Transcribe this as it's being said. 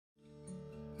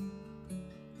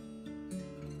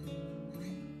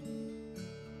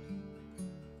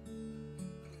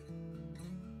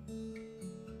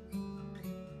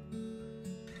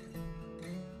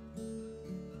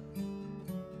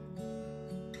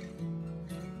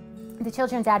The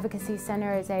Children's Advocacy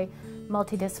Center is a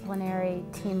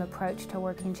multidisciplinary team approach to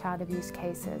working child abuse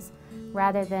cases.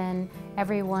 Rather than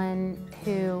everyone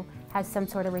who has some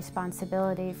sort of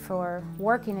responsibility for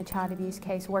working a child abuse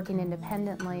case working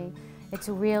independently, it's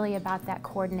really about that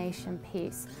coordination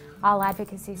piece. All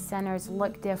advocacy centers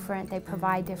look different, they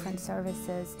provide different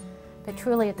services, but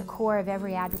truly at the core of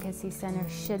every advocacy center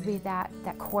should be that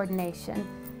coordination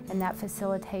and that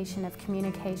facilitation of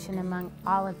communication among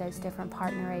all of those different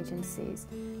partner agencies.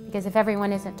 Because if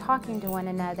everyone isn't talking to one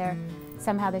another,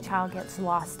 somehow the child gets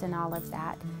lost in all of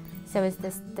that. So is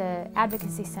the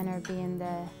advocacy center being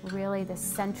really the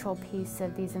central piece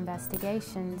of these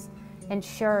investigations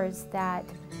ensures that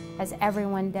as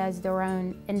everyone does their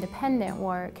own independent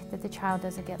work, that the child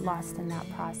doesn't get lost in that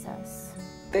process.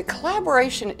 The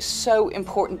collaboration is so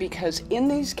important because in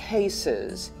these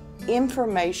cases,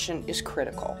 information is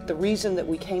critical. The reason that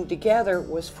we came together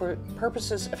was for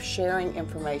purposes of sharing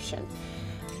information.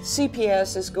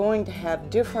 CPS is going to have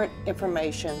different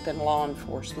information than law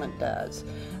enforcement does.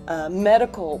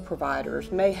 Medical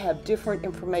providers may have different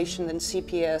information than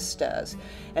CPS does.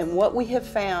 And what we have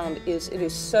found is it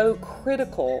is so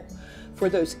critical for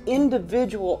those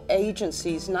individual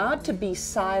agencies not to be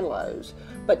silos,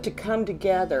 but to come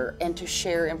together and to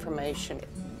share information.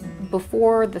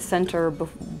 Before the center,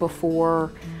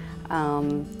 before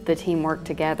the team worked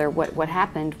together, what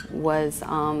happened was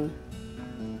not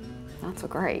so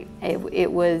great.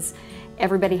 It was,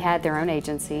 everybody had their own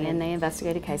agency and they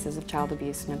investigated cases of child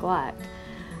abuse and neglect.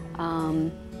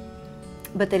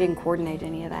 But they didn't coordinate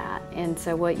any of that. And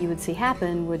so what you would see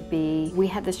happen would be, we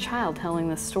had this child telling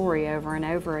this story over and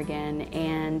over again,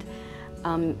 and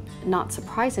not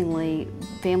surprisingly,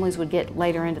 families would get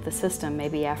later into the system,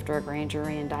 maybe after a grand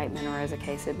jury indictment or as a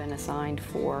case had been assigned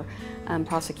for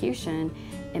prosecution,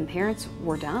 and parents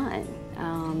were done.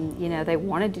 You know, they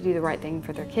wanted to do the right thing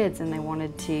for their kids and they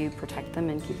wanted to protect them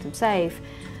and keep them safe,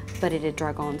 but it had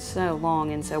drug on so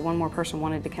long, and so one more person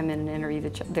wanted to come in and interview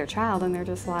their child, and they're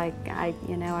just like, I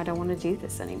don't want to do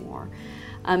this anymore.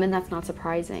 And that's not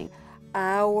surprising.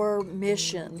 Our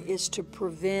mission is to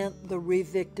prevent the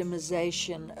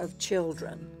re-victimization of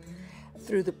children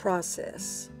through the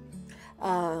process.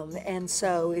 And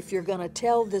so if you're going to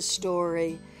tell this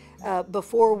story,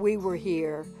 before we were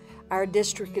here, our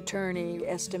district attorney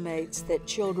estimates that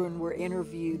children were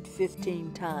interviewed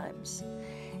 15 times.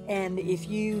 And if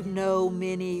you know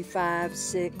many 5,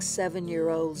 6,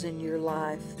 7-year-olds in your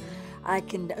life, I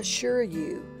can assure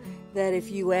you that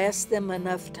if you ask them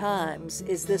enough times,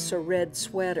 is this a red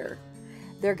sweater?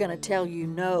 They're going to tell you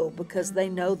no, because they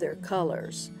know their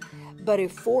colors. But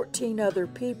if 14 other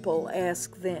people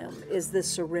ask them, is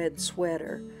this a red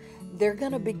sweater? They're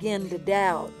going to begin to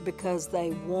doubt because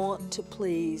they want to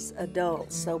please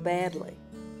adults so badly,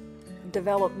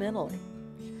 developmentally.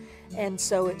 And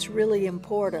so it's really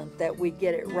important that we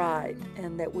get it right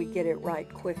and that we get it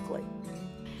right quickly.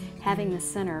 Having the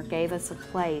center gave us a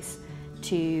place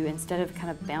to, instead of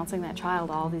kind of bouncing that child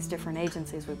to all these different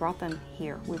agencies, we brought them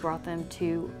here. We brought them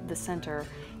to the center,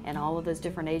 and all of those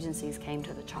different agencies came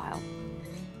to the child.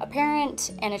 A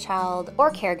parent and a child,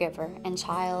 or caregiver and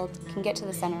child, can get to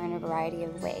the center in a variety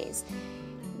of ways.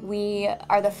 We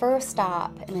are the first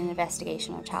stop in an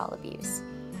investigation of child abuse.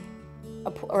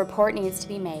 A report needs to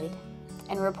be made,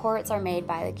 and reports are made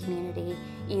by the community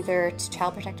either to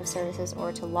Child Protective Services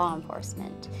or to law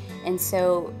enforcement. And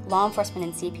so law enforcement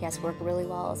and CPS work really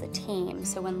well as a team.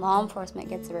 So when law enforcement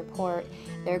gets a report,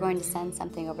 they're going to send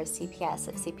something over to CPS.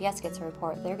 If CPS gets a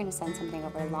report, they're going to send something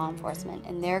over to law enforcement,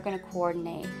 and they're going to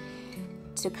coordinate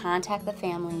to contact the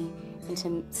family and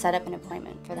to set up an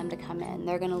appointment for them to come in.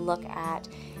 They're going to look at,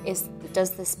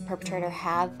 does this perpetrator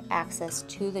have access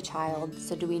to the child?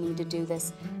 So do we need to do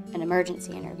this an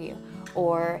emergency interview?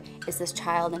 Or is this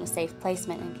child in a safe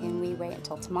placement and can we wait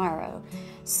until tomorrow?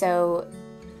 So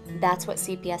that's what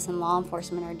CPS and law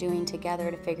enforcement are doing together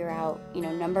to figure out,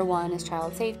 number one is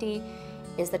child safety.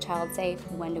 Is the child safe?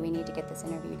 When do we need to get this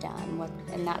interview done?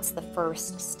 And that's the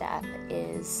first step,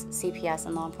 is CPS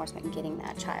and law enforcement getting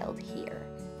that child here.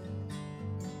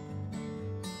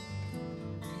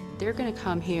 They're going to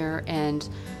come here and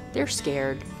they're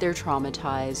scared, they're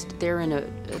traumatized, they're in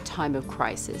a time of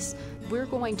crisis. We're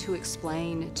going to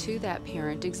explain to that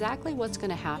parent exactly what's going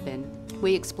to happen.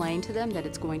 We explain to them that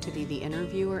it's going to be the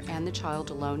interviewer and the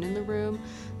child alone in the room,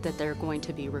 that they're going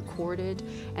to be recorded,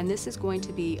 and this is going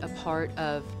to be a part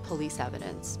of police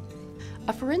evidence.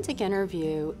 A forensic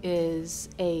interview is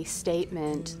a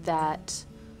statement that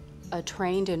a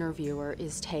trained interviewer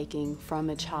is taking from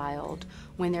a child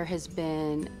when there has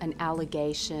been an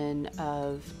allegation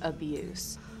of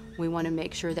abuse. We want to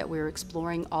make sure that we're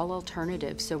exploring all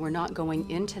alternatives, so we're not going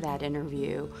into that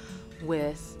interview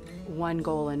with one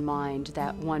goal in mind,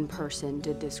 that one person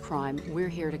did this crime. We're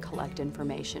here to collect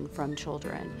information from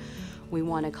children. We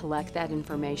want to collect that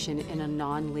information in a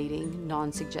non-leading,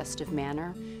 non-suggestive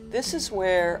manner. This is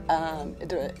where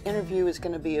the interview is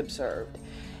going to be observed.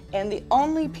 And the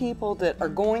only people that are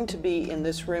going to be in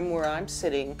this room where I'm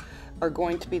sitting are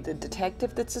going to be the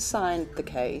detective that's assigned the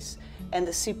case and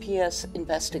the CPS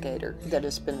investigator that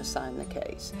has been assigned the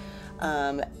case.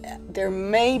 There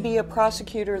may be a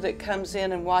prosecutor that comes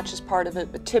in and watches part of it,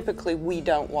 but typically we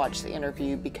don't watch the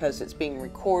interview because it's being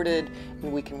recorded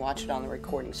and we can watch it on the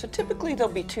recording. So typically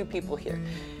there'll be 2 people here.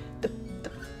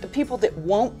 The people that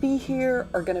won't be here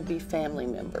are going to be family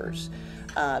members.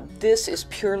 This is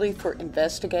purely for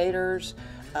investigators.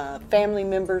 Family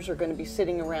members are going to be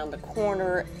sitting around the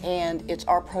corner, and it's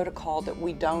our protocol that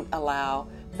we don't allow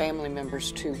family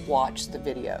members to watch the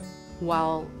video.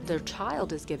 While their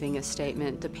child is giving a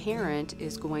statement, the parent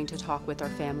is going to talk with our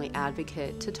family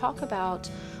advocate to talk about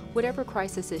whatever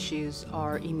crisis issues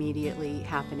are immediately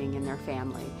happening in their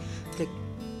family. The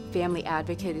family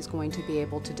advocate is going to be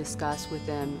able to discuss with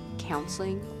them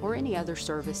counseling or any other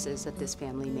services that this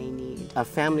family may need. A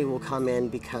family will come in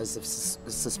because of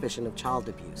suspicion of child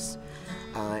abuse.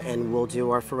 And we'll do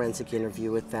our forensic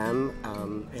interview with them,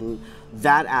 and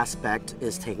that aspect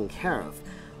is taken care of.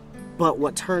 But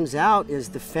what turns out is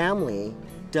the family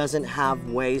doesn't have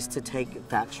ways to take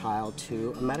that child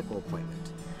to a medical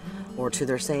appointment or to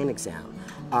their SANE exam,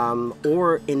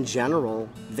 or in general,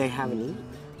 they haven't eaten.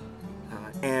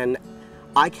 And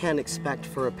I can't expect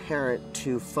for a parent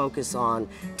to focus on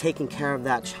taking care of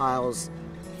that child's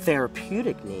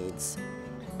therapeutic needs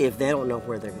if they don't know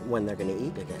when they're going to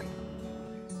eat again.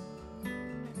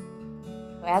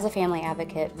 As a family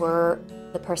advocate, we're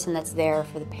the person that's there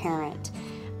for the parent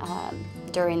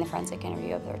during the forensic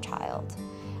interview of their child.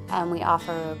 We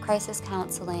offer crisis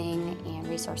counseling and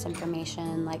resource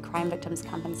information like crime victims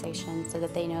compensation so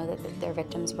that they know that their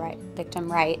victim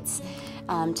rights,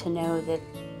 to know that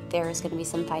there is going to be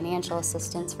some financial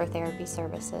assistance for therapy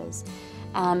services,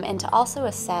 and to also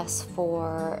assess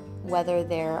for whether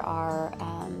there are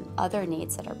other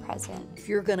needs that are present. If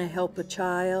you're going to help a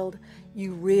child,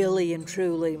 you really and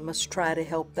truly must try to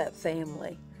help that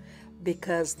family,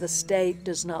 because the state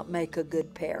does not make a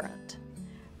good parent.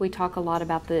 We talk a lot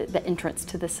about the entrance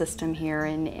to the system here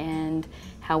and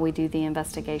how we do the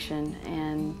investigation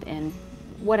and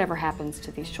whatever happens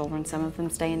to these children. Some of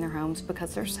them stay in their homes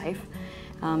because they're safe.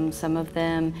 Some of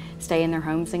them stay in their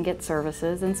homes and get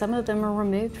services, and some of them are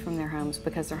removed from their homes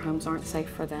because their homes aren't safe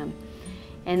for them.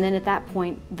 And then at that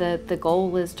point, the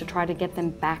goal is to try to get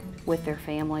them back with their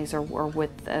families or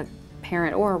with a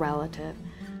parent or a relative.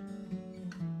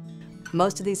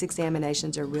 Most of these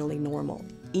examinations are really normal.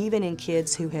 Even in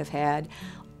kids who have had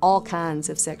all kinds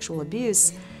of sexual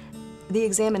abuse, the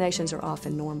examinations are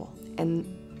often normal.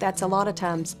 And that's a lot of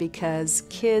times because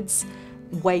kids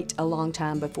wait a long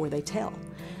time before they tell.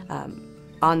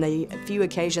 On the few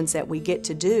occasions that we get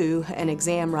to do an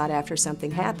exam right after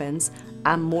something happens,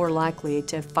 I'm more likely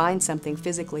to find something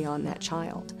physically on that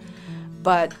child.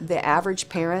 But the average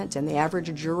parent and the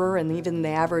average juror and even the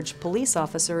average police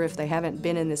officer, if they haven't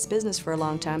been in this business for a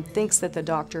long time, thinks that the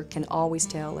doctor can always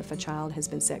tell if a child has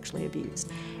been sexually abused.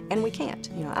 And we can't.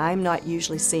 You know, I'm not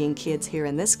usually seeing kids here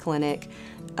in this clinic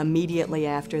immediately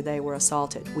after they were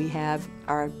assaulted. We have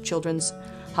our children's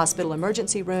hospital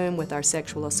emergency room with our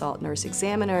sexual assault nurse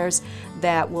examiners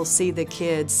that will see the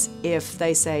kids if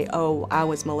they say, oh, I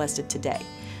was molested today.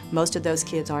 Most of those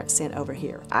kids aren't sent over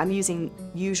here. I'm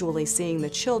usually seeing the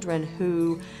children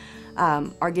who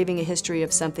are giving a history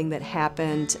of something that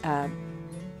happened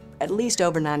at least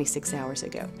over 96 hours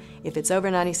ago. If it's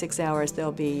over 96 hours,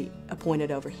 they'll be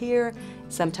appointed over here.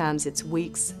 Sometimes it's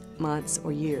weeks, months,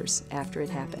 or years after it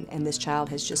happened, and this child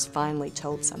has just finally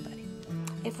told somebody.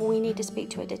 If we need to speak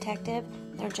to a detective,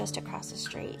 they're just across the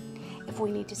street. If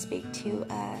we need to speak to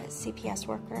a CPS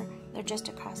worker, they're just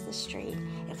across the street.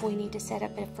 If we need to set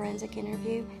up a forensic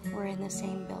interview, we're in the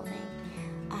same building.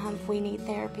 If we need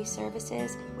therapy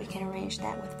services, we can arrange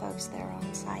that with folks that are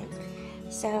on site.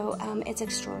 So it's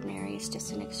extraordinary. It's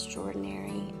just an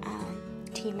extraordinary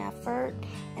team effort,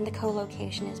 and the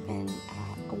co-location has been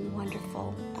a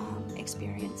wonderful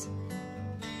experience.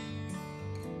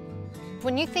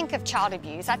 When you think of child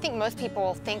abuse, I think most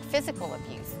people think physical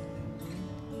abuse.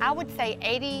 I would say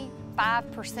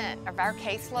 85% of our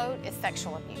caseload is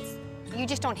sexual abuse. You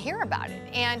just don't hear about it.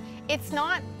 And it's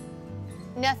not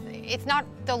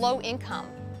the low-income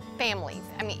families.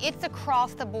 I mean, it's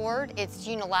across the board, it's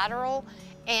unilateral,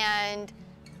 and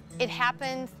it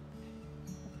happens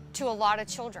to a lot of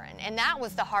children, and that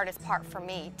was the hardest part for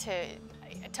me to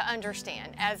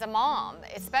understand as a mom,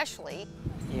 especially.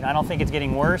 You know, I don't think it's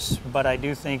getting worse, but I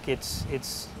do think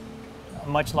it's a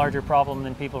much larger problem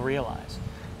than people realize.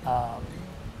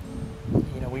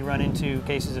 You know, we run into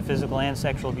cases of physical and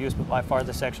sexual abuse, but by far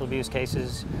the sexual abuse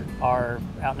cases are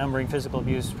outnumbering physical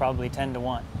abuse probably 10 to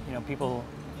 1. You know, people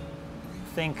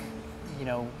think, you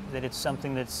know, that it's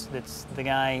something that's the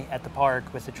guy at the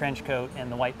park with the trench coat and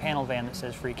the white panel van that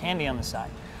says free candy on the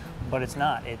side. But it's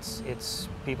not. It's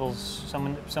people's,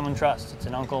 someone trusts. It's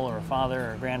an uncle or a father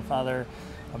or a grandfather,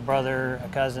 a brother, a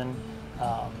cousin,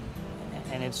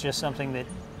 and it's just something that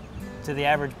to the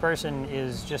average person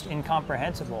is just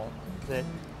incomprehensible that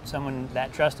someone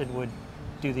that trusted would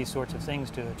do these sorts of things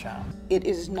to a child. It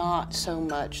is not so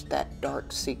much that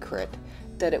dark secret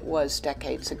that it was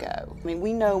decades ago. I mean,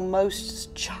 we know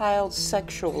most child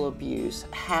sexual abuse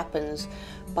happens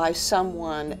by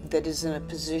someone that is in a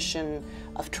position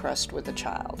of trust with the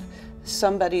child,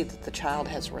 somebody that the child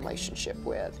has a relationship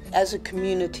with. As a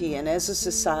community and as a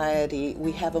society,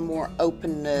 we have a more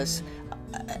openness,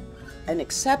 an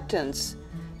acceptance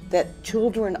that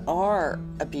children are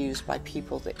abused by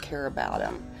people that care about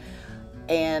them,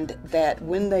 and that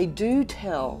when they do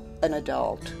tell an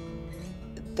adult,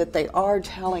 that they are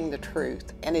telling the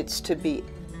truth, and it's to be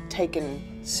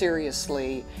taken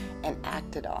seriously and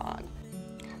acted on.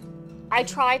 I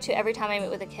try to, every time I meet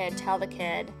with a kid, tell the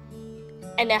kid,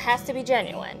 and it has to be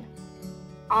genuine,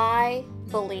 I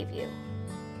believe you.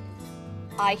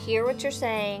 I hear what you're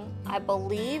saying, I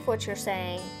believe what you're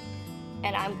saying,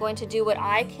 and I'm going to do what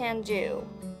I can do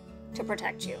to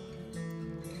protect you.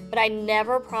 But I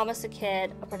never promise a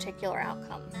kid a particular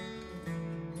outcome.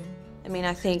 I mean,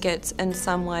 I think it's in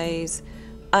some ways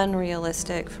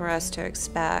unrealistic for us to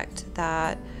expect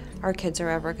that our kids are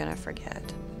ever going to forget,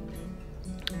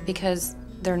 because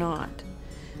they're not.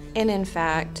 And in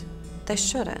fact, they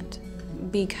shouldn't,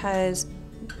 because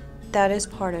that is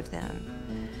part of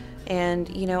them. And,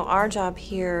 you know, our job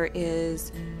here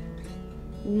is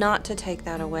not to take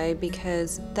that away,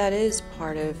 because that is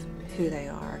part of who they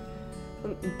are.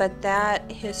 But that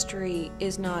history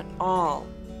is not all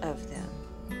of them.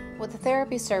 With the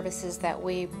therapy services that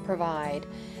we do provide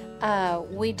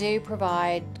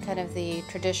kind of the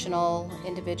traditional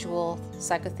individual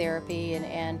psychotherapy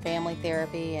and family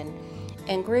therapy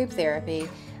and group therapy.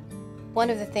 One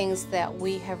of the things that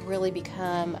we have really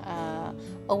become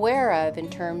aware of in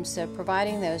terms of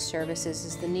providing those services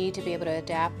is the need to be able to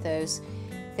adapt those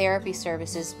therapy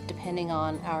services depending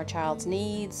on our child's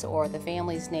needs or the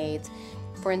family's needs.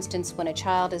 For instance, when a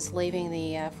child is leaving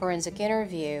the forensic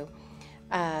interview,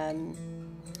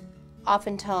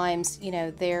 oftentimes, you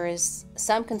know, there is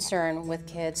some concern with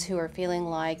kids who are feeling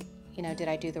like, you know, did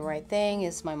I do the right thing?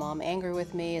 Is my mom angry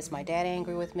with me? Is my dad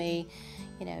angry with me?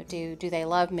 You know, do they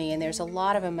love me? And there's a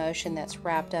lot of emotion that's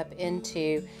wrapped up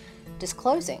into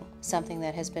disclosing something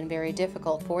that has been very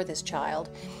difficult for this child.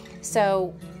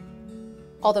 So,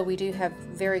 although we do have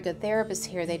very good therapists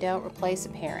here, they don't replace a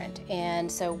parent.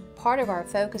 And so part of our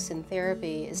focus in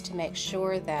therapy is to make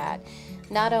sure that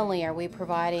not only are we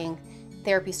providing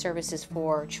therapy services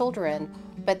for children,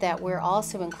 but that we're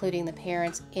also including the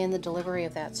parents in the delivery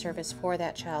of that service for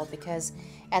that child, because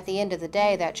at the end of the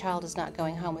day, that child is not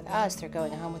going home with us, they're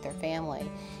going home with their family.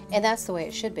 And that's the way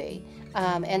it should be.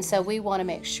 And so we want to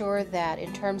make sure that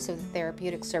in terms of the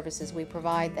therapeutic services we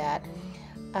provide, that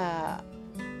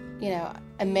you know,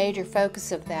 a major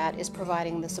focus of that is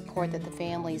providing the support that the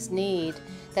families need,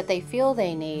 that they feel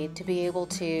they need to be able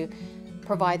to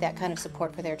provide that kind of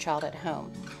support for their child at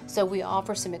home. So we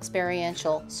offer some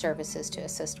experiential services to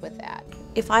assist with that.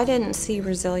 If I didn't see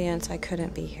resilience, I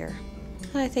couldn't be here.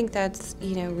 And I think that's,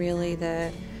 you know, really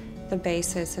the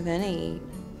basis of any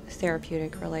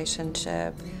therapeutic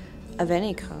relationship of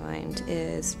any kind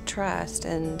is trust,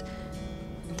 and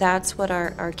that's what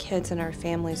our kids and our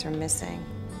families are missing.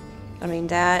 I mean,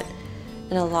 that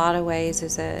in a lot of ways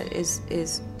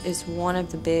is one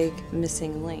of the big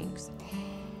missing links.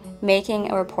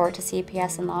 Making a report to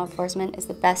CPS and law enforcement is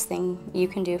the best thing you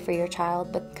can do for your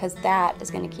child, because that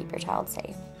is going to keep your child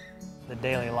safe. The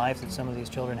daily life that some of these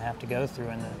children have to go through,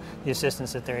 and the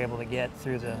assistance that they're able to get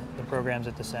through the programs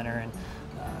at the center and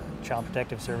Child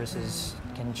Protective Services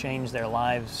can change their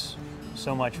lives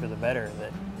so much for the better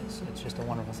that it's just a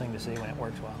wonderful thing to see when it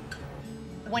works well.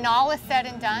 When all is said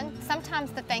and done,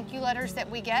 sometimes the thank you letters that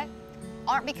we get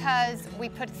aren't because we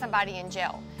put somebody in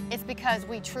jail. It's because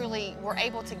we truly were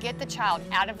able to get the child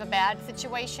out of a bad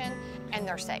situation and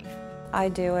they're safe. I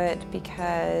do it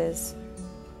because,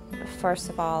 first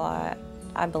of all,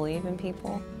 I believe in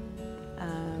people.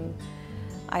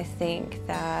 I think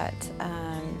that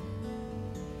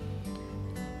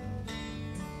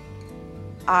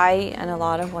I, in a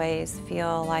lot of ways,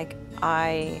 feel like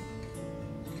I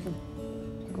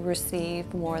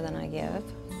receive more than I give.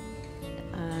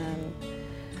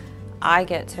 I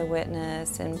get to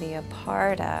witness and be a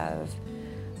part of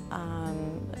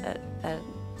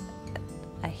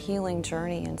a healing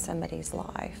journey in somebody's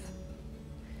life.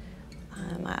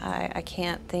 I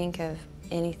can't think of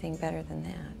anything better than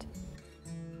that.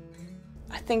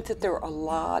 I think that there are a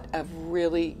lot of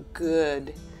really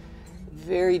good,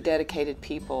 very dedicated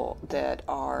people that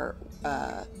are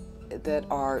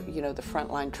you know, the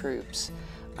frontline troops,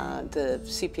 the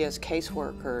CPS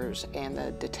caseworkers and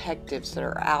the detectives that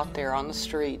are out there on the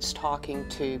streets talking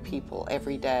to people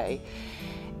every day.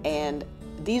 And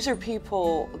these are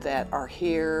people that are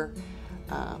here.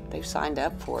 They've signed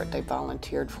up for it. They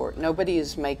volunteered for it. Nobody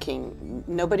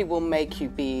will make you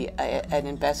be an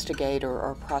investigator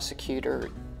or a prosecutor.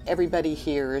 Everybody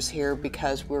here is here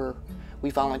because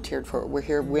we volunteered for it. We're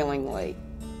here willingly.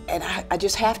 And I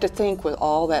just have to think, with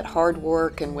all that hard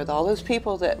work and with all those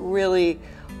people that really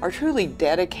are truly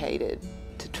dedicated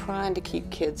to trying to keep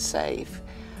kids safe,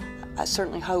 I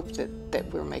certainly hope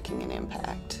that we're making an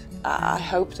impact. I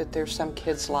hope that there's some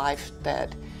kid's life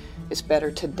that is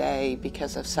better today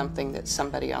because of something that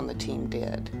somebody on the team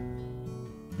did.